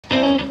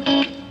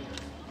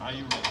Are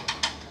you ready?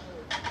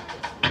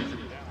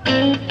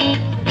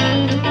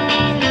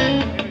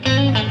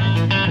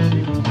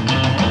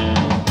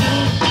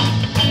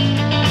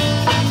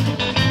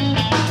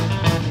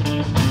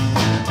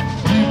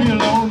 Leave me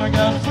alone, I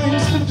got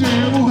things to do.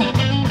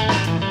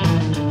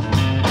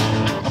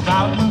 I'm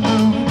not in the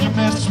mood to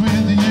mess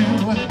with you.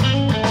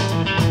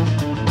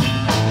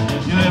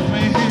 You left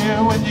me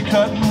here when you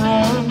cut and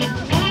run.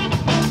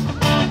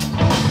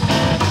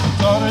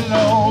 Thought it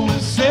all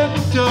was said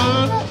and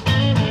done.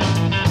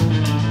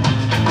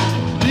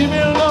 Leave me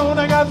alone,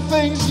 I got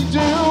things to do.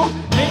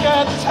 Ain't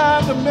got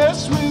time to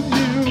mess with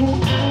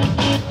you.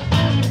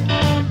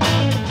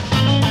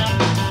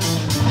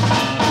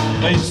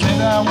 They said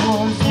I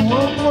was the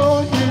one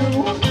for you,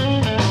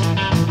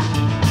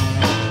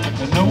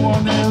 and no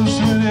one else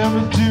would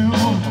ever do.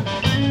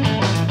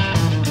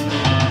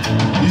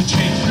 You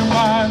changed your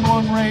mind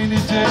one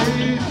rainy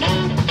day,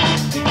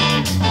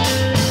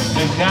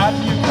 and got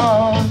in your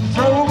car and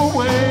drove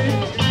away.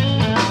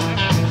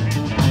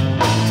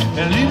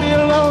 And leave me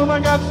alone, I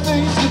got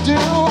things to do.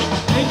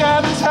 Ain't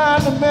got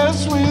time to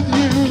mess with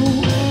you.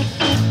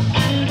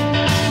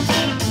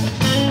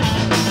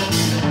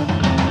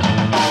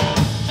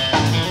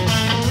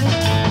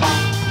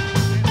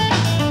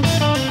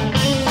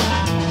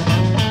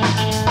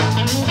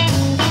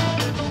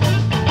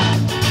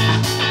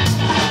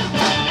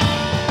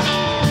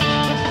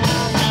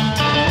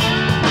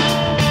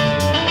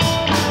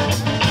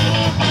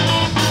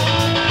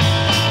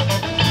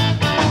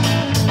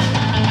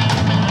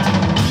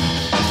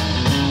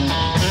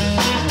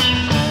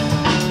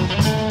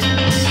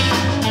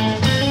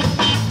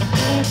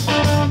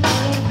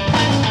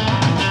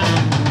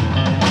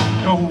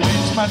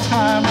 My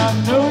time, I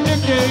know your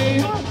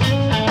game,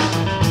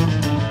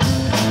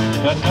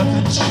 but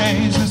nothing's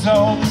changed, it's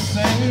all the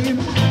same.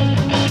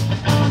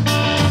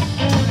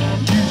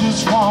 You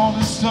just want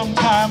is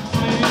sometime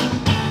fling,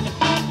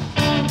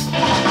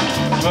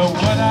 but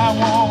what I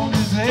want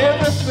is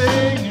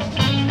everything.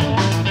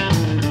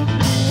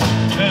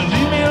 And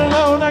leave me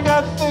alone, I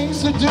got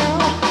things to do.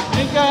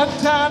 Ain't got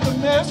time to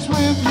mess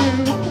with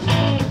you.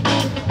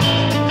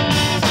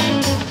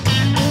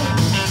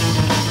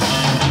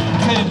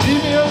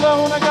 Leave me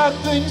alone, I got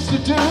things to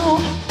do.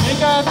 Ain't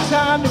got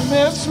time to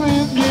mess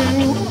with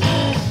you.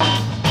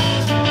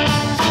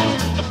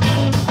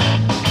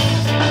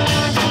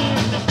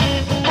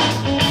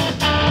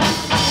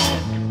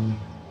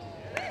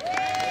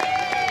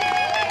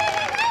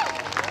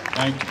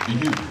 Thank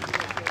you.